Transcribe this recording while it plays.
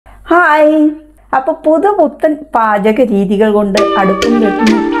Hi. അപ്പോൾ പുതുപുത്തൻ പാചക രീതികൾ കൊണ്ട് അടുപ്പും വെപ്പും.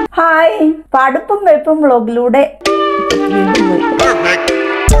 ഹായ്. അടുപ്പും വെപ്പും വ്ളോഗിലൂടെ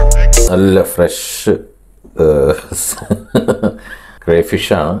നല്ല ഫ്രഷ്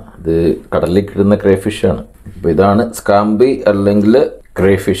ക്രേഫിഷ് ആണ്. ഇത് കടലിൽ കിട്ടുന്ന ക്രേഫിഷ് ആണ്. അപ്പോൾ ഇതാണ് സ്കാംബി അല്ലെങ്കിൽ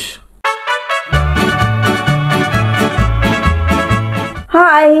ക്രേഫിഷ്.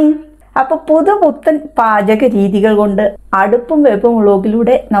 ഹായ്. അപ്പോൾ പുതുപുത്തൻ പാചക രീതികൾ കൊണ്ട് അടുപ്പും വെപ്പും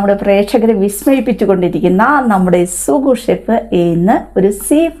വ്ളോഗിലൂടെ നമ്മുടെ പ്രേക്ഷകരെ വിസ്മയിപ്പിച്ചുകൊണ്ടിരിക്കുന്ന നമ്മുടെ സുകു ഷെഫ് ഇന്ന് ഒരു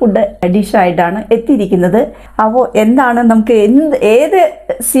സീ ഫുഡ് ഡിഷായിട്ടാണ് എത്തിയിരിക്കുന്നത്. അപ്പോൾ എന്താണ് നമുക്ക് ഏത്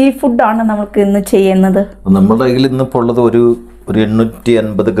സീ ഫുഡാണ് നമുക്ക് ഇന്ന് ചെയ്യുന്നത്? നമ്മുടെ കയ്യിൽ ഇന്നിപ്പോൾ ഉള്ളത് ഒരു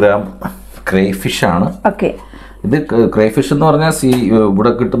 850 ഗ്രാം ക്രേഫിഷ് ആണ്. ഓക്കെ. ഇത് ക്രേഫിഷ് എന്ന് പറഞ്ഞാൽ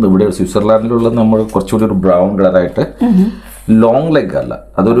ഇവിടെ കിട്ടുന്നത്, ഇവിടെ സ്വിറ്റ്സർലാൻഡിലുള്ള നമ്മൾ കുറച്ചുകൂടി ഒരു ബ്രൗൺ കളറായിട്ട് ലോങ് ലെഗ് അല്ല.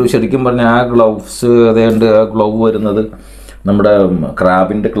 അതൊരു ശരിക്കും പറഞ്ഞാൽ ആ ഗ്ലൗസ് അതേണ്ട് ആ ഗ്ലൗ വരുന്നത് നമ്മുടെ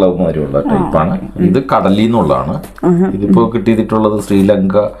ക്രാബിന്റെ ഗ്ലൗ മാതിരിയുള്ള ടൈപ്പാണ്. ഇത് കടലിൽ നിന്നുള്ളതാണ്. ഇതിപ്പോൾ കിട്ടിയിട്ടുള്ളത്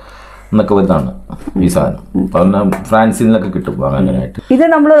ശ്രീലങ്ക എന്നൊക്കെ വരുന്നതാണ് ഈ സാധനം. പറഞ്ഞാൽ ഫ്രാൻസിൽ നിന്നൊക്കെ കിട്ടും അങ്ങനെയായിട്ട്. ഇത്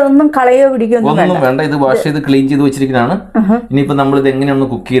നമ്മൾ ഒന്നും കളയോ പിടിക്കോ ഒന്നും വേണ്ട. ഇത് വാഷ് ചെയ്ത് ക്ലീൻ ചെയ്ത് വെച്ചിരിക്കുന്നതാണ്. ഇനിയിപ്പോ നമ്മൾ ഇത് എങ്ങനെയാണ്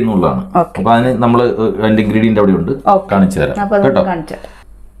കുക്ക് ചെയ്യുന്നുള്ളതാണ്. അപ്പൊ അതിന് നമ്മൾ അതിന്റെ ഇൻഗ്രീഡിയന്റ് അവിടെ ഉണ്ട്, കാണിച്ചു തരാം കേട്ടോ.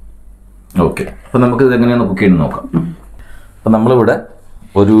 ഓക്കെ. അപ്പൊ നമുക്ക് ഇത് എങ്ങനെയാണ് കുക്ക് ചെയ്യുന്നത് നോക്കാം. അപ്പൊ നമ്മളിവിടെ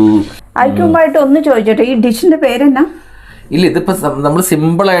ഒരു ഐറ്റമായിട്ട് ഒന്ന് ചോദിച്ചോട്ടെ, ഈ ഡിഷിന്റെ പേരെന്നാ? ഇല്ല, ഇതിപ്പോ നമ്മൾ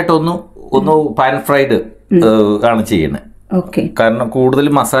സിമ്പിൾ ആയിട്ട് ഒന്ന് പാൻ ഫ്രൈഡ് ആണ് ചെയ്യുന്നത്. കാരണം കൂടുതൽ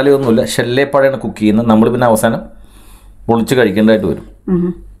മസാലയൊന്നുമില്ല, ഷെല്ലേപ്പാടാണ് കുക്ക് ചെയ്യുന്നത്. നമ്മൾ പിന്നെ അവസാനം പൊളിച്ച് കഴിക്കേണ്ടതായിട്ട് വരും.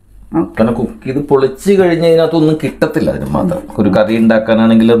 കാരണം കുക്ക് ചെയ്ത് പൊളിച്ച് കഴിഞ്ഞതിനകത്തൊന്നും കിട്ടത്തില്ല. അതിന് മാത്രം ഒരു കറി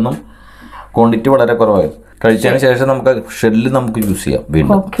ഉണ്ടാക്കാനാണെങ്കിലൊന്നും ക്വാണ്ടിറ്റി വളരെ കുറവായിരുന്നു. കഴിച്ചതിന് ശേഷം നമുക്ക് ഷെല്ല് നമുക്ക് യൂസ് ചെയ്യാം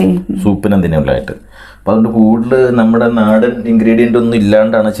വീണ്ടും സൂപ്പിന് എന്തിനുള്ളതായിട്ട്. അപ്പം അതുകൊണ്ട് കൂടുതൽ നമ്മുടെ നാടൻ ഇൻഗ്രീഡിയൻ്റ് ഒന്നും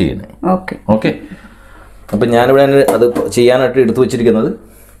ഇല്ലാണ്ടാണ് ചെയ്യുന്നത്. ഓക്കെ. അപ്പം ഞാനിവിടെ അത് ചെയ്യാനായിട്ട് എടുത്തു വെച്ചിരിക്കുന്നത്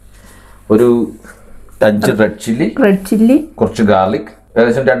ഒരു 5 റെഡ് ചില്ലി, കുറച്ച് ഗാർലിക്,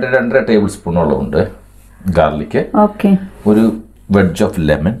 ഏകദേശം 2-2.5 ടേബിൾ സ്പൂണോളം ഉണ്ട് ഗാർലിക്ക്, ഒരു വെഡ്ജ് ഓഫ്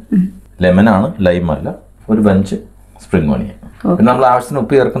ലെമൺ ആണ്, ലൈമല്ല, ഒരു ബഞ്ച് സ്പ്രിംഗ് ഓണിയൻ. പിന്നെ നമ്മൾ ആവശ്യത്തിന്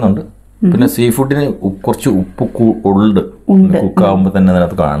ഉപ്പ് ചേർക്കുന്നുണ്ട്. പിന്നെ സീ ഫുഡിന് കുറച്ച് ഉപ്പ് കുക്കാവുമ്പോൾ തന്നെ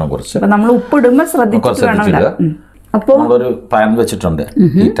അതിനകത്ത് കാണും. കുറച്ച് ശ്രദ്ധിച്ചിടുക. നമ്മളൊരു പാൻ വെച്ചിട്ടുണ്ട്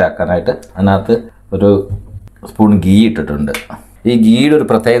ഹീറ്റ് ആക്കാനായിട്ട്. അതിനകത്ത് ഒരു സ്പൂൺ ഗീ ഇട്ടിട്ടുണ്ട്. ഈ ഗീയുടെ ഒരു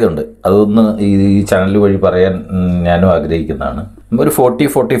പ്രത്യേകത ഉണ്ട്, അതൊന്ന് ഈ ചാനൽ വഴി പറയാൻ ഞാനും ആഗ്രഹിക്കുന്നതാണ്. ഒരു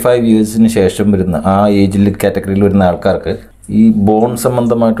 40-45 ഇയേഴ്സിന് ശേഷം വരുന്ന ആ ഏജിൽ കാറ്റഗറിയിൽ വരുന്ന ആൾക്കാർക്ക് ഈ ബോൺ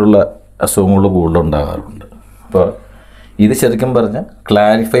സംബന്ധമായിട്ടുള്ള അസുഖങ്ങൾ കൂടുതൽ ഉണ്ടാകാറുണ്ട്. അപ്പോൾ ഇത് ശരിക്കും പറഞ്ഞാൽ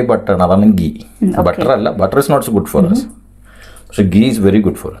ക്ലാരിഫൈ ബട്ടറാണ്, അതാണ് ഗീ. ബട്ടർ അല്ല, butter is not good for us, പക്ഷെ ghee is very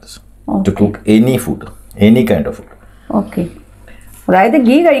good for us to cook any food, any kind of food. അതായത്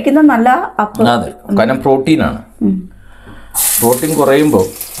ഗീ കഴിക്കുന്നത് നല്ല. അതെ, കാരണം പ്രോട്ടീനാണ്. പ്രോട്ടീൻ കുറയുമ്പോൾ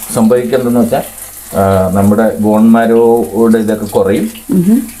സംഭവിക്കുന്നതെന്ന് വെച്ചാൽ നമ്മുടെ ബോൺമാരോട് ഇതൊക്കെ കുറയും.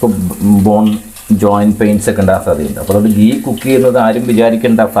 ഇപ്പോൾ ബോൺ ജോയിൻറ്റ് പെയിൻസ് ഒക്കെ ഉണ്ടാകാൻ സാധ്യതയുണ്ട്. അപ്പോൾ അതുകൊണ്ട് ഗീ കുക്ക് ചെയ്യുന്നത് ആരും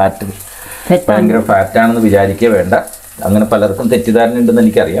വിചാരിക്കേണ്ട ഫാറ്റ് ഭയങ്കര ഫാറ്റാണെന്ന് വിചാരിക്കുക വേണ്ട. അങ്ങനെ പലർക്കും തെറ്റിദ്ധാരണ ഉണ്ടെന്ന്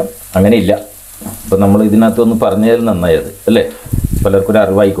എനിക്കറിയാം. അങ്ങനെയില്ല. അപ്പോൾ നമ്മൾ ഇതിനകത്തൊന്ന് പറഞ്ഞാൽ നന്നായത് അല്ലേ, പലർക്കും ഒരു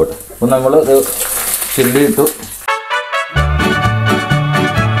അറിവായിക്കോട്ടെ. അപ്പോൾ നമ്മൾ ചില്ലി ഇട്ടു,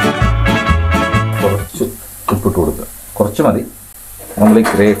 കുറച്ച് ഉപ്പിട്ട് കൊടുക്കുക, കുറച്ച് മതി. നമ്മൾ ഈ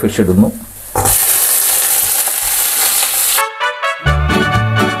ക്രേ ഫിഷ് ഇടുന്നു.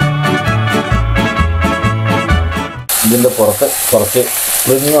 ഇതിൻ്റെ പുറത്ത് കുറച്ച്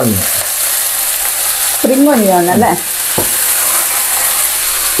സ്പ്രിംഗ് ഓണിയൻ അല്ലേ.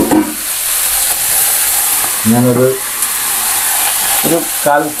 ഞാനൊരു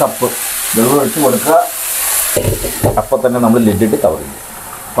 1/4 കപ്പ് വെള്ളം ഒഴിച്ച് കൊടുക്കുക. അപ്പോൾ തന്നെ നമ്മൾ ലിഡിട്ട് കവർ ചെയ്യും.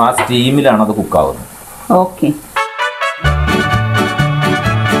 അപ്പോൾ ആ സ്റ്റീമിലാണ് അത് കുക്കാവുന്നത്. ഓക്കെ.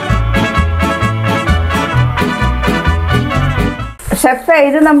 ഷെഫ്,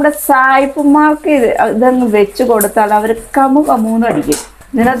 ഇത് നമ്മുടെ സായിപ്പുമാർക്ക് ഇതങ്ങ് വെച്ച് കൊടുത്താൽ അവർ കമൂന്ന് അടിക്കും.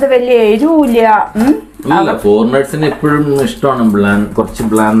 ഇതിനകത്ത് വലിയ എരിവില്ല. ഫോറിനേഴ്സിന് എപ്പോഴും ഇഷ്ടമാണ് കുറച്ച്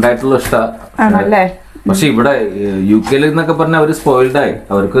ബ്ലാൻഡ് ആയിട്ടുള്ള ഇഷ്ടമാണല്ലേ. പക്ഷെ ഇവിടെ UK എന്നൊക്കെ പറഞ്ഞാൽ അവർ സ്പോയിൽഡായി.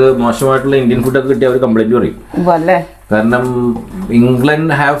 അവർക്ക് മോശമായിട്ടുള്ള ഇന്ത്യൻ ഫുഡൊക്കെ കിട്ടി അവർ കംപ്ലൈന്റ് പറയും. കാരണം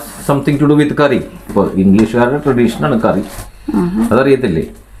England have something to do with കറി. ഇപ്പോൾ ഇംഗ്ലീഷുകാരുടെ ട്രഡീഷനാണ് കറി, അതറിയത്തില്ലേ?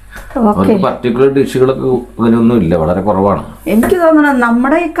 അവർക്ക് പർട്ടിക്കുലർ ഡിഷുകളൊക്കെ അങ്ങനെയൊന്നും ഇല്ല, വളരെ കുറവാണ്. എനിക്ക് തോന്നണം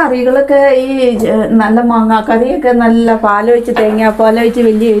നമ്മുടെ ഈ കറികളൊക്കെ ഈ നല്ല മാങ്ങാ കറിയൊക്കെ നല്ല പാലൊഴിച്ച് തേങ്ങാപ്പാലൊഴിച്ച്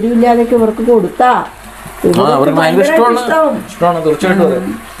വലിയ എരിവില്ലാതൊക്കെ ഇവർക്ക് കൊടുത്താ അവർക്ക് ഭയങ്കര ഇഷ്ടമാണ് തീർച്ചയായിട്ടും.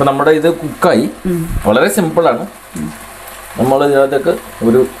 ഇപ്പൊ നമ്മുടെ ഇത് കുക്കായി, വളരെ സിമ്പിളാണ്. നമ്മൾ ഇതിനകത്തേക്ക്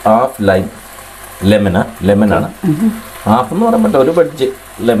ഒരു ഹാഫ് ലെമനാണ്. ഹാഫ് എന്ന് പറയാൻ പറ്റില്ല, ഒരു ബഡ്ജ്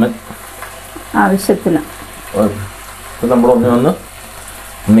ലെമൺ ആവശ്യത്തിന് നമ്മൾ ഒന്ന്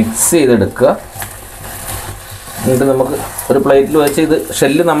മിക്സ് ചെയ്തെടുക്കുക. എന്നിട്ട് നമുക്ക് ഒരു പ്ലേറ്റിൽ വെച്ച് ഇത്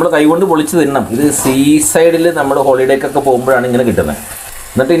ഷെല്ല് നമ്മൾ കൈകൊണ്ട് പൊളിച്ച് തിന്നണം. ഇത് സീ സൈഡിൽ നമ്മൾ ഹോളിഡേക്കൊക്കെ പോകുമ്പോഴാണ് ഇങ്ങനെ കിട്ടുന്നത്.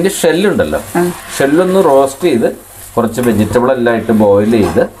 എന്നിട്ട് ഇതിൻ്റെ ഷെല്ലുണ്ടല്ലോ, ഷെല്ലൊന്ന് റോസ്റ്റ് ചെയ്ത് കുറച്ച് വെജിറ്റബിൾ എല്ലാം ഇട്ട് ബോയിൽ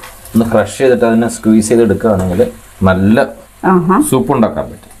ചെയ്ത് ഒന്ന് ക്രഷ് ചെയ്തിട്ട് അതിനെ സ്ക്വീസ് ചെയ്ത് എടുക്കുകയാണെങ്കിൽ നല്ല സൂപ്പ് ഉണ്ടാക്കാൻ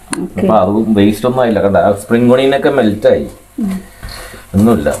പറ്റും. അപ്പോൾ അത് വേസ്റ്റ് ഒന്നും ആയില്ല. കണ്ട സ്പ്രിംഗ് ഒണിയനൊക്കെ മെൽറ്റായി,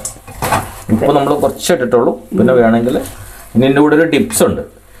 ഒന്നുമില്ല. ഇപ്പോൾ നമ്മൾ കുറച്ച് ഇട്ടിട്ടുള്ളൂ. പിന്നെ വേണമെങ്കിൽ ഇനി എൻ്റെ കൂടെ ഒരു ടിപ്സ് ഉണ്ട്.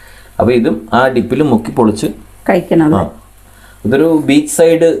 അപ്പോൾ ഇതും ആ ഡിപ്പിൽ മുക്കി പൊളിച്ച് കഴിക്കണം. ഇതൊരു ബീച്ച്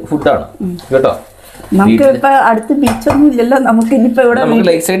സൈഡ് ഫുഡാണ് കേട്ടോ. നമുക്ക് അടുത്ത് ബീച്ചൊന്നും ഇല്ലല്ലോ, നമുക്ക് ഇനിയിപ്പോ ഇവിടെ നമുക്ക്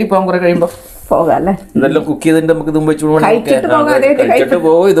ലൈറ്റ് സൈഡിൽ പോകാൻ കുറെ കഴിയുമ്പോൾ പോകാല്ലേ. ഇതെല്ലാം കുക്ക് ചെയ്തിട്ട് നമുക്ക് ഇതും വെച്ച് കഴിച്ചിട്ട്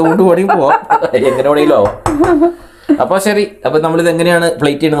പോകും. ഇതുകൊണ്ട് വേണമെങ്കിൽ പോവാം, എങ്ങനെ വേണമെങ്കിലും ആവാം. അപ്പോൾ ശരി, അപ്പോൾ നമ്മളിത് എങ്ങനെയാണ്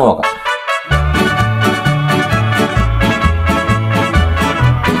പ്ലേറ്റ് ചെയ്യുന്നത് നോക്കാം.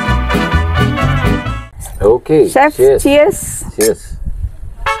 ഓക്കെ,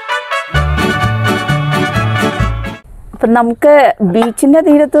 അപ്പം നമുക്ക് ബീച്ചിന്റെ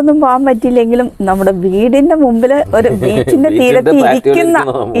തീരത്തൊന്നും പോകാൻ പറ്റില്ലെങ്കിലും നമ്മുടെ വീടിന്റെ മുമ്പിൽ ഒരു ബീച്ചിന്റെ തീരത്ത്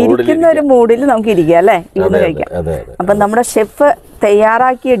ഇരിക്കുന്ന ഒരു മൂഡിൽ നമുക്ക് ഇരിക്കാം അല്ലേ, ഇരുന്ന് കഴിക്കാം. അപ്പം നമ്മുടെ ഷെഫ്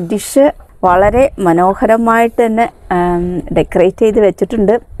തയ്യാറാക്കിയ ഡിഷ് വളരെ മനോഹരമായിട്ട് തന്നെ ഡെക്കറേറ്റ് ചെയ്ത്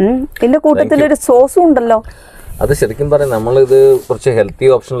വെച്ചിട്ടുണ്ട്. ഇതിന്റെ കൂട്ടത്തിലൊരു സോസും ഉണ്ടല്ലോ. അത് ശരിക്കും പറയാം, നമ്മളിത് കുറച്ച് ഹെൽത്തി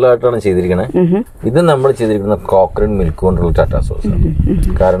ഓപ്ഷനിലായിട്ടാണ് ചെയ്തിരിക്കുന്നത്. ഇത് നമ്മൾ ചെയ്തിരിക്കുന്നത് കോക്കനട്ട് മിൽക്ക് കൊണ്ടുള്ള ടാറ്റാ സോസ്.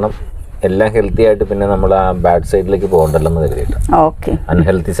 കാരണം എല്ലാം ഹെൽത്തി ആയിട്ട് പിന്നെ നമ്മൾ ആ ബാഡ് സൈഡിലേക്ക് പോകണ്ടല്ലോ എന്ന് കരുതിയിട്ട്,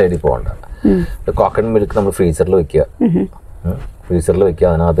 അൺഹെൽത്തി സൈഡിൽ പോകണ്ട. കോക്കനട്ട് മിൽക്ക് നമ്മൾ ഫ്രീസറിൽ വെക്കുക.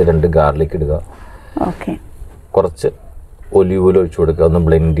 അതിനകത്ത് 2 ഗാർലിക് ഇടുക, കുറച്ച് ഒലിവ് ഓയിൽ ഒഴിച്ചു കൊടുക്കുക, ഒന്ന്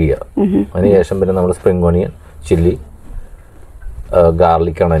ബ്ലെൻഡ് ചെയ്യുക. അതിനുശേഷം പിന്നെ നമ്മൾ സ്പ്രിംഗ് ഓണിയൻ, ചില്ലി,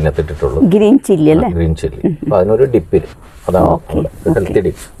 ഗാർലിക്കാണ് അതിനകത്ത് ഇട്ടിട്ടുള്ളത്, ഗ്രീൻ ചില്ലി. അപ്പോൾ അതിനൊരു ഡിപ്പിൽ, അതാണ് healthy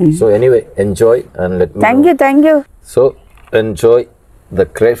dip. So anyway enjoy and let me. Thank you. So enjoy the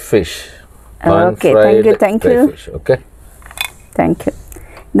crayfish. Okay, thank you. Okay, thank you.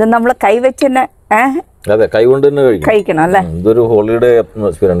 ഇത് നമ്മൾ കൈ വെച്ച് തന്നെ അതെ, കൈ കൊണ്ട് തന്നെ കഴിക്കണം അല്ലേ. ഇതൊരു ഹോളിഡേ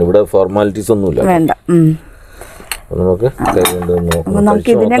അറ്റ്മോസ്ഫിയർ ആണ്, ഇവിടെ ഫോർമാലിറ്റീസ് ഒന്നുമില്ല, വേണ്ട. നമുക്ക് കൈ കൊണ്ട്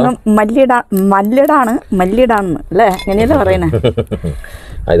നമുക്ക് ഇതിനകം മല്ലിടാണ് അല്ലേ, എങ്ങനെയല്ലേ പറയണേ?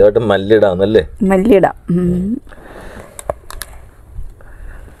 അതുമായിട്ട് മല്ലിടാന്നല്ലേ, മല്ലിടാം.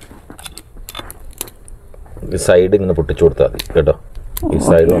 സൈഡ് ഇങ്ങനെ പൊട്ടിച്ചു കൊടുത്താൽ മതി കേട്ടോ. ഈ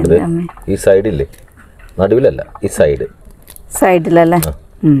സൈഡ് ഉണ്ട്, ഈ സൈഡില്ലേ, നടുവിലല്ല, ഈ സൈഡിലല്ലേ.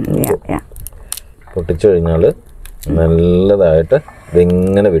 പൊട്ടിച്ചു കഴിഞ്ഞാൽ നല്ലതായിട്ട്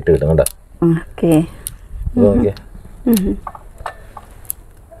ഇതിങ്ങനെ വിട്ട് കിട്ടും കേട്ടോ.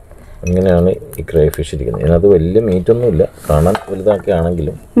 ഇങ്ങനെയാണ് ഈ ക്രേ ഫിഷ് ഇരിക്കുന്നത്. ഇതിനകത്ത് വലിയ മീറ്റൊന്നുമില്ല, കാണാൻ വലുതൊക്കെ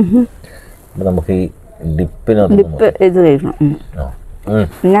ആണെങ്കിലും. നമുക്ക് ഈ ഡിപ്പിനകത്ത്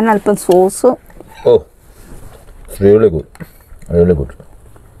ഞാൻ അല്പം sauce. Oh, really good, really good.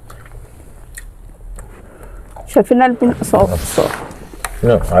 Chef, sauce.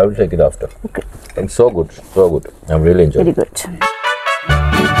 No, I will take it after. Okay. It's so good. I'm really enjoying. Very good.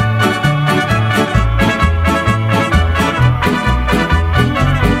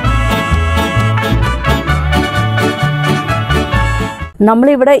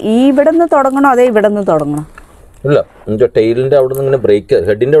 നമ്മളിവിടെ നിന്ന് തുടങ്ങണോ അതേ ഇവിടെ നിന്ന് തുടങ്ങണോ? ഇല്ല, എന്നുവെച്ചാൽ ടൈലിന്റെ അവിടെ നിന്ന് ഇങ്ങനെ ബ്രേക്ക്,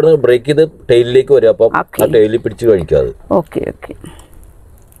 ഹെഡിന്റെ അവിടെ നിന്ന് ബ്രേക്ക് ചെയ്ത് ടൈലിലേക്ക് വരും. അപ്പം ആ ടൈലിൽ പിടിച്ച് കഴിക്കാതെ.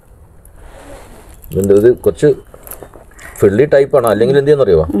 ഇത് കുറച്ച് ഫിള്ളി ടൈപ്പാണ്. അല്ലെങ്കിൽ എന്ത്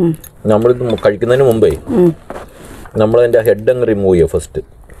ചെയ്യുന്നറിയോ, നമ്മളിത് കഴിക്കുന്നതിന് മുമ്പേ നമ്മളതിൻ്റെ ഹെഡ് അങ്ങ് റിമൂവ് ചെയ്യുക first.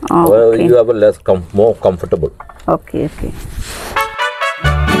 You have less more comfortable.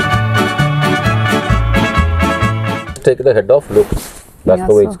 Take the head off. Look, that's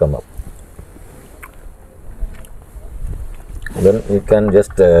the way it's come up. Then you can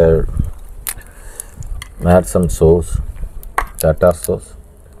just add some sauce, tartar sauce.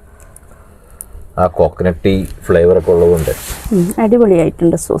 ആ കോക്കനട്ടി ഫ്ലേവർ ഒക്കെ ഉള്ളതുകൊണ്ട്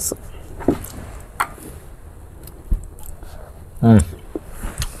അടിപൊളിയായിട്ടുണ്ട് sauce.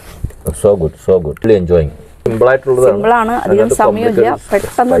 So good, really enjoying. സിമ്പിളാണ്, അധികം സമയമില്ല,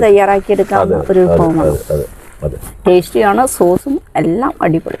 പെട്ടെന്ന് തയ്യാറാക്കിയെടുക്കാവുന്ന ഒരു വിഭവമാണ്. ടേസ്റ്റിയാണ്, സോസും എല്ലാം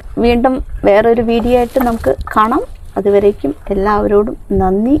അടിപൊളി. വീണ്ടും വേറൊരു വീഡിയോ ആയിട്ട് നമുക്ക് കാണാം. അതുവരേക്കും എല്ലാവരോടും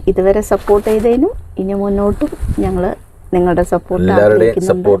നന്ദി. ഇതുവരെ സപ്പോർട്ട് ചെയ്തതിനും ഇനി മുന്നോട്ടും ഞങ്ങൾ നിങ്ങളുടെ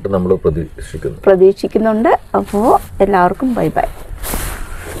സപ്പോർട്ട് നമ്മൾ പ്രതീക്ഷിക്കുന്നുണ്ട്. അപ്പോൾ എല്ലാവർക്കും by.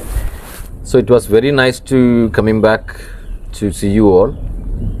 So it was very nice to coming back to see you all,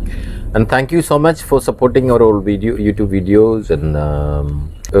 and thank you so much for supporting our old YouTube videos. And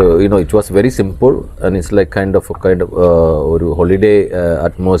it was very simple, and it's like kind of ഒരു holiday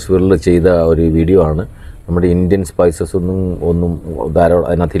അറ്റ്മോസ്ഫിയറിൽ ചെയ്ത ഒരു video ആണ്. നമ്മുടെ Indian spices ഒന്നും ധാരാളം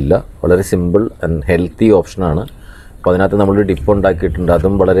അതിനകത്തില്ല. വളരെ simple and healthy ഓപ്ഷനാണ്. അപ്പോൾ അതിനകത്ത് നമ്മൾ ഡിപ്പ് ഉണ്ടാക്കിയിട്ടുണ്ട്,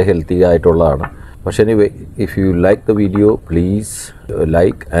 അതും വളരെ ഹെൽത്തി ആയിട്ടുള്ളതാണ്. പക്ഷേ anyway, if you like the video, please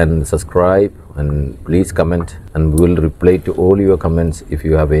like and subscribe and please comment, and we will reply to all your comments if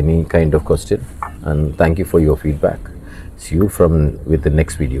you have any kind of question. And thank you for your feedback. See you with the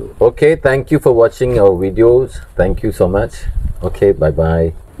next video. Okay, thank you for watching our videos. Thank you so much. Okay, bye bye.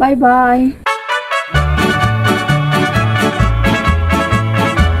 Bye bye.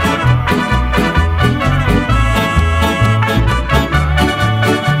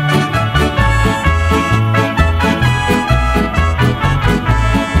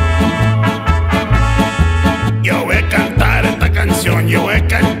 Yo voy a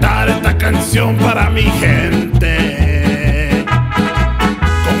cantar esta canción para mi gente.